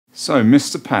So,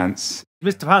 Mr. Pants.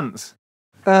 Mr. Pants.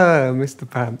 Mr.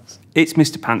 Pants. It's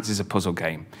Mr. Pants is a puzzle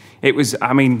game. It was,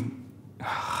 I mean...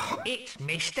 It's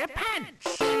Mr.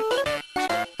 Pants.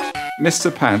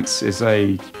 Mr. Pants is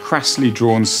a crassly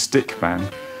drawn stick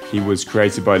man. He was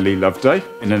created by Lee Loveday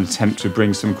in an attempt to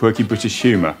bring some quirky British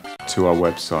humour to our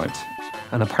website.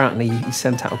 And apparently he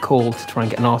sent out a call to try and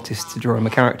get an artist to draw him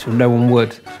a character, and no one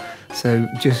would. So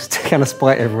just to kind of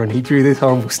spite everyone, he drew this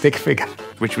horrible stick figure.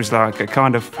 Which was like a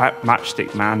kind of fat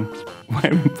matchstick man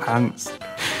wearing pants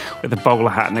with a bowler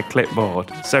hat and a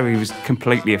clipboard. So he was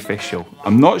completely official.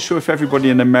 I'm not sure if everybody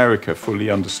in America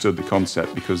fully understood the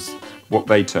concept, because what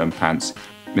they term pants,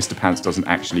 Mr. Pants doesn't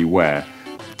actually wear.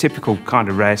 Typical kind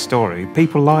of Rare story.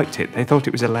 People liked it. They thought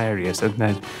it was hilarious, and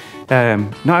then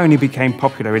not only became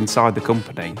popular inside the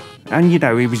company, and you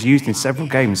know, he was used in several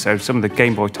games, so some of the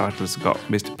Game Boy titles got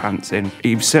Mr. Pants in.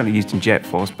 He was certainly used in Jet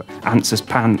Force, but Answer's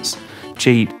Pants,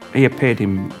 Cheat. He appeared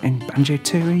in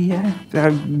Banjo-Tooie,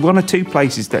 yeah. One or two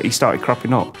places that he started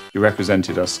cropping up. He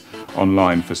represented us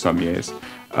online for some years.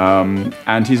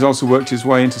 And he's also worked his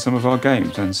way into some of our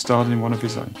games and starred in one of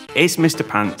his own. It's Mr.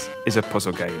 Pants is a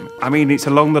puzzle game. I mean, it's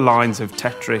along the lines of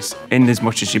Tetris, in as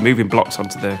much as you're moving blocks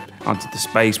onto the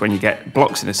space. When you get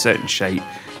blocks in a certain shape,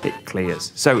 it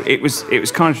clears. So it was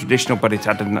kind of traditional, but it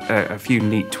had a few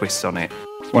neat twists on it.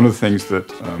 One of the things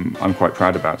that I'm quite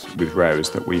proud about with Rare is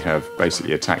that we have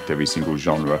basically attacked every single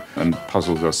genre, and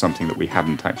puzzles are something that we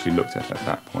hadn't actually looked at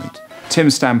that point. Tim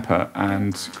Stamper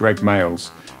and Greg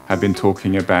Mayles had been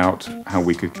talking about how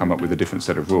we could come up with a different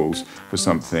set of rules for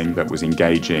something that was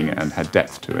engaging and had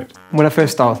depth to it. When I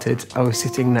first started, I was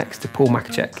sitting next to Paul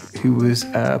Makachek, who was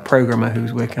a programmer who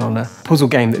was working on a puzzle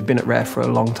game that had been at Rare for a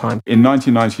long time. In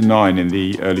 1999, in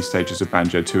the early stages of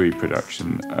Banjo-Tooie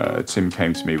production, Tim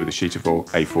came to me with a sheet of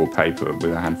A4 paper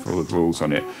with a handful of rules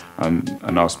on it and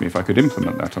asked me if I could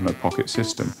implement that on a pocket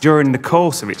system. During the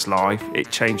course of its life,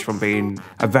 it changed from being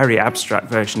a very abstract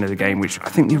version of the game, which I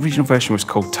think the original version was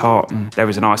called Tartan. There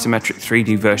was an isometric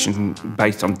 3D version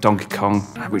based on Donkey Kong,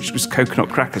 which was Coconut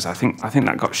Crackers. I think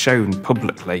that got shown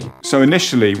publicly. So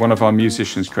initially, one of our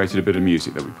musicians created a bit of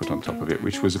music that we put on top of it,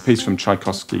 which was a piece from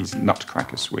Tchaikovsky's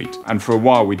Nutcracker Suite. And for a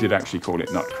while, we did actually call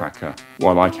it Nutcracker,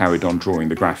 while I carried on drawing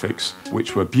the graphics,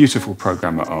 which were beautiful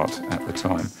programmer art at the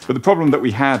time. But the problem that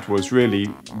we had was really,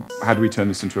 how do we turn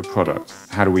this into a product?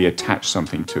 How do we attach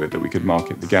something to it that we could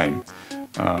market the game?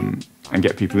 And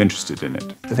get people interested in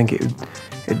it. I think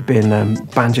it'd been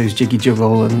Banjo's Jiggy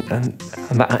Juggle, and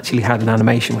that actually had an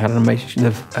animation. We had an animation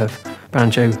of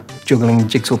Banjo juggling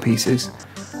jigsaw pieces,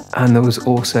 and there was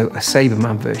also a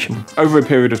Saberman version. Over a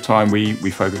period of time, we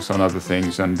focused on other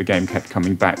things, and the game kept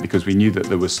coming back because we knew that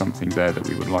there was something there that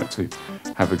we would like to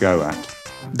have a go at.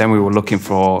 Then we were looking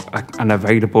for an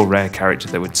available Rare character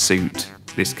that would suit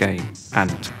this game,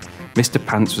 and Mr.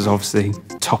 Pants was obviously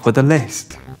top of the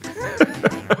list.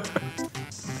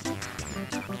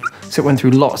 So it went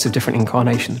through lots of different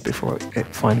incarnations before it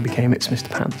finally became It's Mr.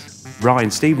 Pants.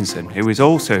 Ryan Stevenson, who was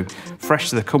also fresh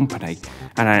to the company,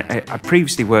 and I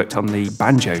previously worked on the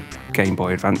Banjo Game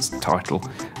Boy Advance title,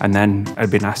 and then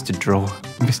had been asked to draw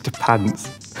Mr. Pants,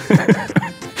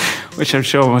 which I'm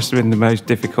sure must have been the most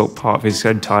difficult part of his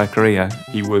entire career.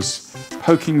 He was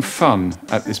poking fun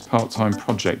at this part-time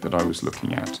project that I was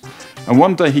looking at. And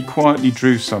one day he quietly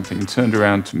drew something and turned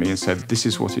around to me and said, "This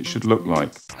is what it should look like."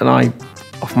 And I,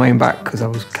 off my own back, because I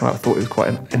was thought it was quite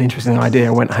an interesting idea,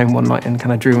 I went home one night and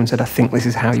kind of drew and said, "I think this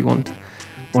is how you want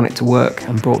it to work,"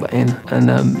 and brought that in. And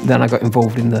then I got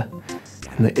involved in the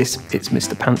It's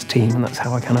Mr. Pants team, and that's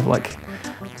how I kind of like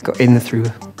got in through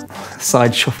a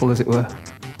side shuffle, as it were.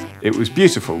 It was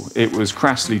beautiful. It was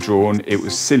crassly drawn. It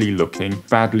was silly looking,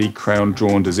 badly crayon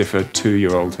drawn as if a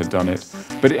 2-year-old had done it.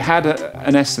 But it had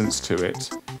an essence to it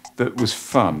that was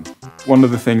fun. One of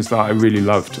the things that I really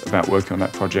loved about working on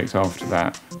that project after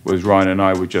that was Ryan and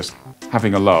I were just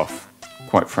having a laugh,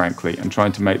 quite frankly, and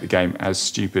trying to make the game as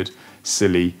stupid,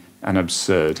 silly, and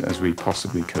absurd as we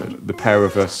possibly could. The pair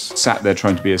of us sat there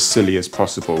trying to be as silly as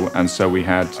possible, and so we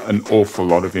had an awful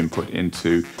lot of input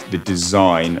into the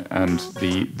design and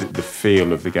the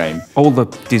feel of the game. All the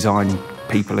design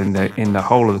people in the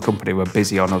whole of the company were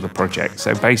busy on other projects,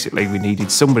 so basically we needed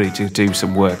somebody to do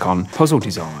some work on puzzle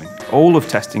design. All of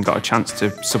testing got a chance to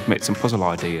submit some puzzle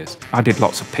ideas. I did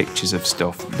lots of pictures of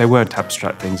stuff. They weren't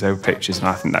abstract things, they were pictures, and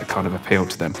I think that kind of appealed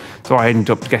to them. So I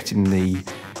ended up getting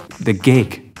the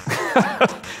gig,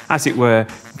 as it were,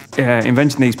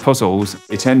 inventing these puzzles.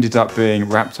 It ended up being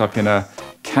wrapped up in a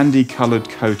candy-coloured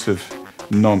coat of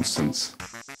nonsense.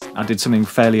 I did something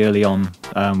fairly early on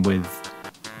with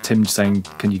Tim saying,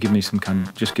 "Can you give me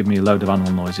just give me a load of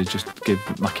animal noises, just give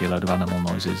Mackie a load of animal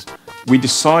noises." We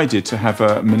decided to have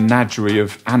a menagerie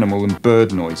of animal and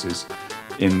bird noises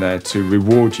in there to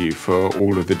reward you for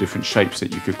all of the different shapes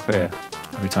that you could clear.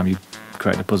 Every time you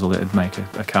created a puzzle, it'd make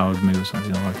a cow would move or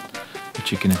something, or a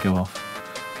chicken would go off.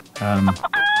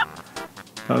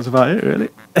 That was about it, really.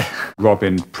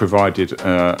 Robin provided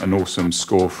an awesome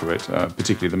score for it,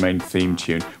 particularly the main theme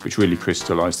tune, which really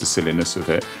crystallised the silliness of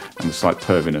it and the slight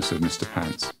perviness of Mr.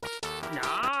 Pants.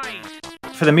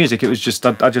 Nice. For the music, it was just,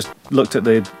 I just looked at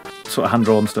the sort of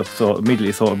hand-drawn stuff,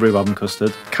 immediately thought of Rhubarb and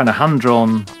Custard. Kind of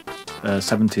hand-drawn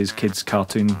 70s kids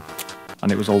cartoon,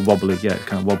 and it was all wobbly,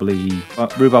 kind of wobbly.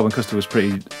 Rhubarb and Custard was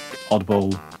pretty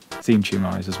oddball theme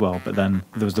tune-wise as well, but then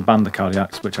there was the band The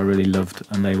Cardiacs, which I really loved,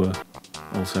 and they were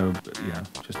also,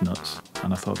 just nuts,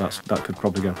 and I thought that could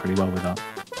probably go pretty well with that,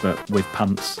 but with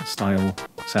pants-style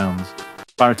sounds.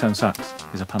 Baritone sax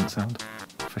is a pants sound,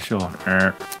 for sure.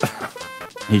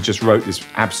 He just wrote this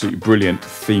absolutely brilliant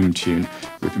theme tune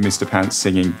with Mr. Pants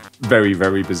singing very,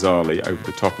 very bizarrely over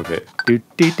the top of it.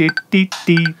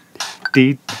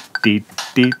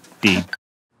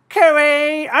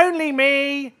 Cooey, only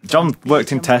me. John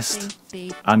worked in test,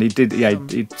 and he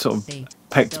sort of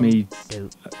pecked me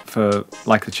for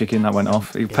like the chicken that went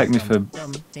off. He pecked me for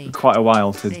quite a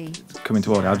while to come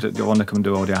into audio. I want to come and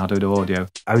do audio. How do I do audio?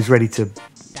 I was ready to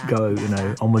go,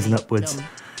 onwards and upwards.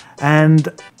 And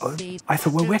I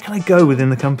thought, well, where can I go within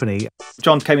the company?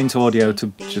 John came into audio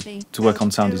to work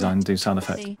on sound design and do sound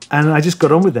effects. And I just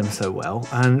got on with them so well.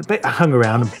 And I hung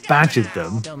around and badgered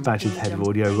the head of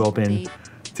audio, Robin,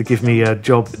 to give me a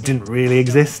job that didn't really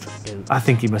exist. I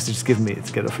think he must have just given me it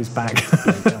to get off his back.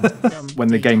 When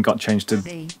the game got changed to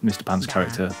Mr. Pants'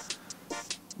 character,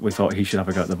 we thought he should have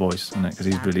a go at the voice, because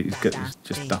he's good. He's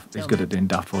good at doing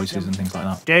daft voices and things like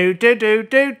that. Do do do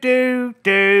do do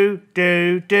do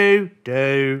do do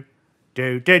do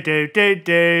do do do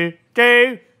do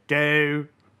do do.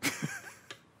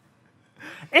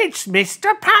 It's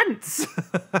Mr. Pants.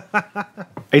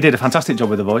 He did a fantastic job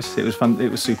with the voice. It was fun. It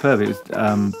was superb. It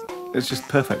was just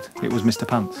perfect. It was Mr.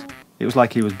 Pants. It was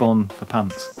like he was born for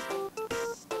pants.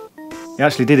 He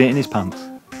actually did it in his pants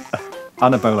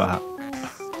and a bowler hat.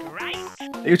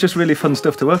 It was just really fun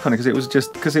stuff to work on because it was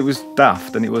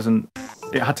daft and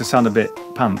it had to sound a bit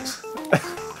pants.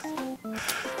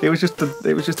 It was just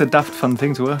a daft fun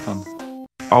thing to work on.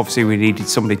 Obviously, we needed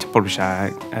somebody to publish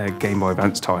our Game Boy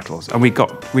Advance titles, and we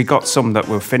got some that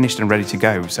were finished and ready to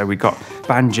go. So we got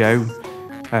Banjo,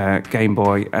 Game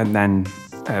Boy, and then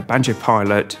Banjo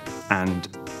Pilot, and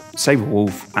Sabre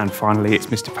Wolf, and finally it's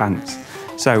Mr. Pants.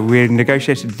 So we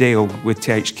negotiated a deal with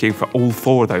THQ for all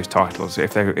 4 of those titles.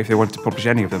 If they wanted to publish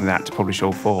any of them, they had to publish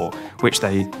all 4, which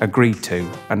they agreed to,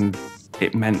 and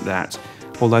it meant that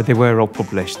although they were all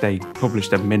published, they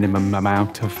published a minimum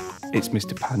amount of It's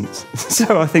Mr. Pants.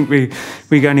 So I think we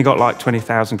only got like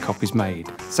 20,000 copies made.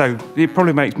 So it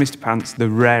probably makes Mr. Pants the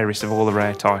rarest of all the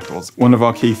rare titles. One of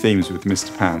our key themes with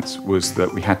Mr. Pants was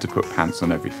that we had to put pants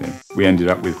on everything. We ended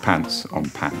up with pants on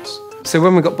pants. So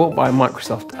when we got bought by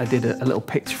Microsoft, I did a little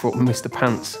picture for what Mr.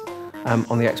 Pants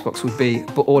on the Xbox would be,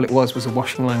 but all it was a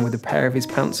washing line with a pair of his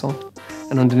pants on,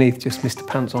 and underneath just Mr.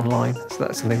 Pants Online. So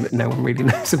that's something that no one really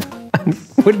knows about and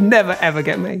would never ever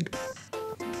get made.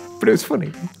 But it was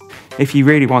funny. If you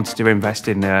really wanted to invest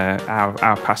in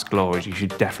our past glories, you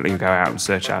should definitely go out and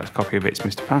search out a copy of It's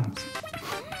Mr. Pants.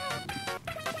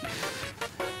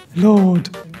 Lord.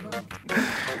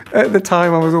 At the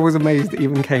time, I was always amazed it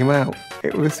even came out.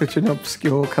 It was such an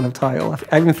obscure kind of title.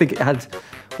 I even think it had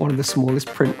one of the smallest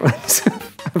print runs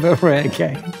of a rare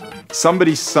game.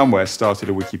 Somebody somewhere started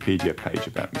a Wikipedia page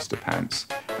about Mr. Pants,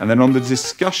 and then on the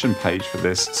discussion page for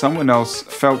this, someone else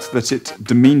felt that it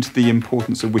demeaned the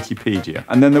importance of Wikipedia.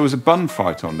 And then there was a bun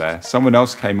fight on there. Someone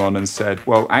else came on and said,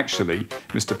 well, actually,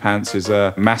 Mr. Pants is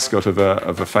a mascot of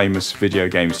a famous video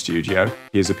game studio.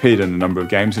 He has appeared in a number of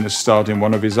games and has starred in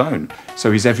one of his own.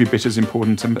 So he's every bit as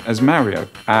important as Mario.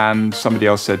 And somebody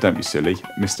else said, don't be silly,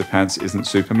 Mr. Pants isn't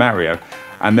Super Mario.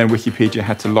 And then Wikipedia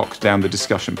had to lock down the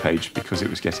discussion page because it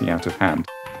was getting out of hand.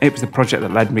 It was the project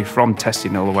that led me from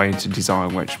testing all the way into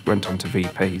design, which went on to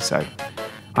VP, so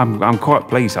I'm quite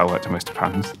pleased I worked on Mr.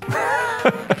 Pants.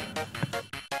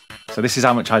 So this is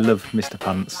how much I love Mr.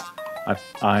 Pants.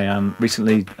 I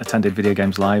recently attended Video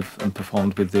Games Live and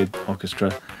performed with the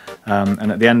orchestra,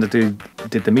 and at the end I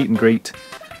did the meet and greet,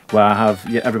 where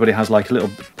everybody has like a little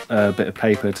bit of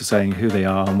paper to saying who they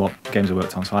are and what games they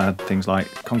worked on. So I had things like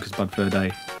Conker's Bad Fur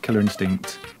Day, Killer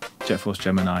Instinct, Jet Force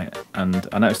Gemini, and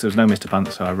I noticed there was no Mr.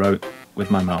 Pants, so I wrote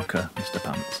with my marker Mr.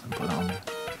 Pants and put that on there.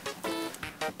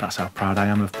 That's how proud I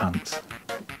am of Pants.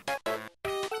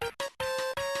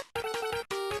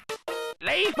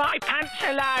 Leave my pants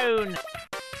alone.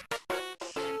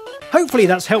 Hopefully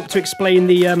that's helped to explain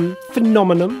the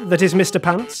phenomenon that is Mr.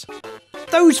 Pants.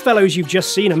 Those fellows you've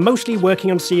just seen are mostly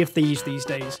working on Sea of Thieves these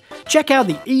days. Check out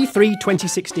the E3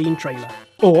 2016 trailer.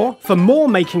 Or, for more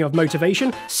making of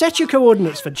motivation, set your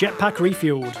coordinates for Jetpack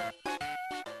Refueled.